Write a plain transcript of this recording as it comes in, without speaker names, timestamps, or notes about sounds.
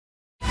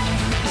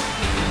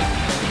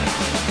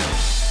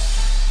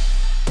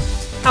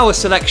Our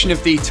selection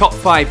of the top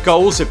 5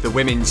 goals of the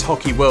Women's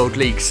Hockey World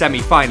League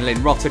semi-final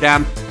in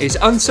Rotterdam is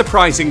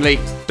unsurprisingly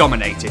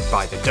dominated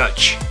by the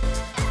Dutch.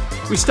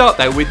 We start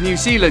though with New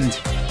Zealand.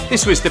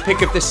 This was the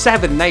pick of the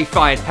 7 they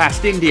fired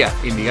past India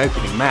in the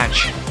opening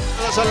match.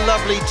 That's a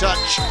lovely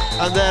touch,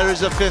 and there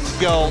is a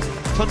 5th goal.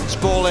 Punts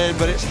ball in,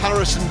 but it's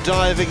Harrison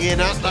diving in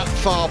at that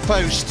far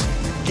post,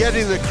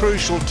 getting the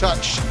crucial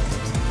touch.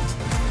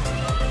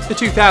 The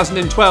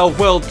 2012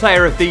 World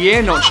Player of the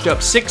Year notched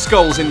up 6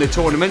 goals in the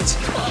tournament.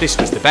 This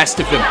was the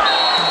best of them.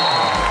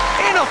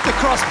 In off the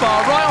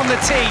crossbar, right on the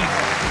tee,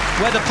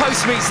 where the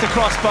post meets the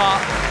crossbar.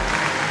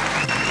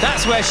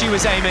 That's where she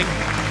was aiming.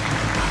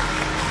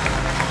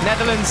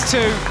 Netherlands 2,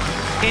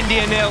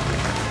 India 0.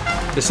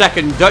 The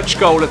second Dutch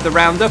goal of the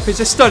roundup is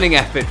a stunning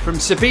effort from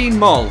Sabine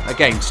Mol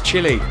against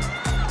Chile.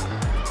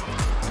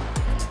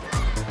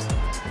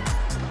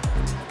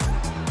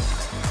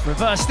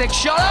 Reverse stick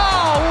shot,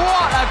 oh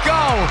what a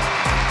goal!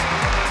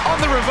 On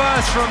the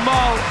reverse from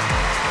Mol.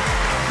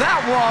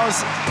 That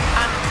was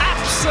an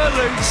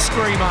absolute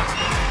screamer.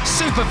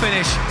 Super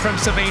finish from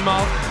Sabine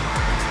Mol.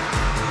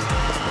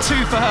 2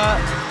 for her,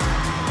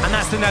 and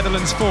that's the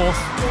Netherlands' 4th.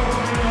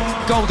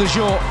 Goal de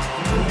jour.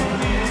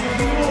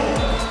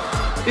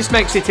 This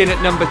makes it in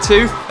at number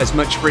 2, as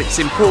much for its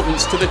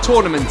importance to the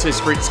tournament as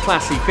for its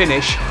classy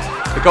finish.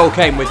 The goal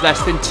came with less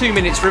than 2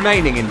 minutes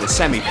remaining in the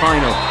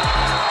semi-final.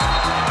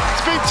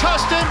 It's been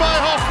touched in by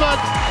Hoffmann.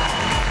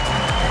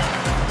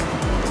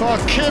 Well,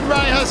 Kim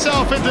ran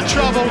herself into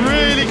trouble.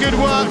 Really good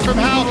work from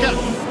Hauke.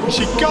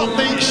 She got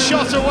the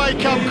shot away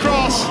come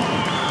cross.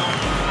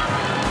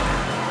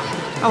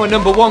 Our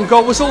number 1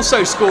 goal was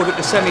also scored at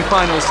the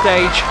semi-final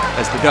stage,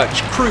 as the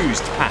Dutch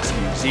cruised past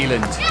New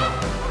Zealand.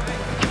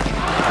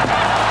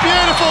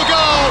 Beautiful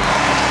goal!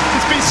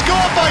 It's been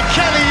scored by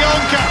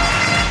Jonker.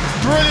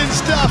 Brilliant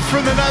stuff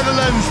from the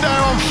Netherlands.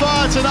 They're on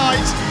fire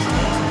tonight.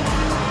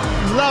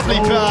 Lovely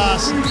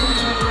pass.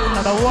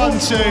 And a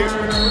 1-2.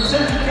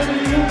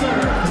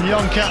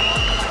 Jonker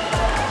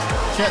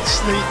gets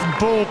the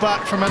ball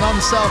back from an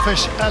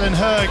unselfish Ellen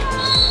Herg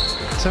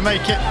to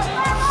make it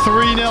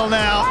 3-0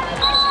 now.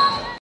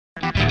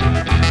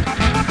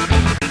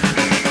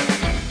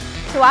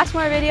 To watch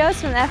more videos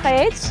from the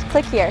FIH,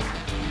 click here.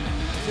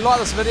 If you like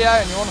this video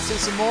and you want to see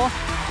some more,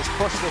 just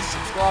push the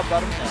subscribe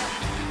button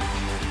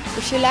now.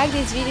 If you like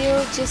this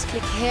video, just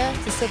click here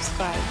to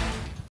subscribe.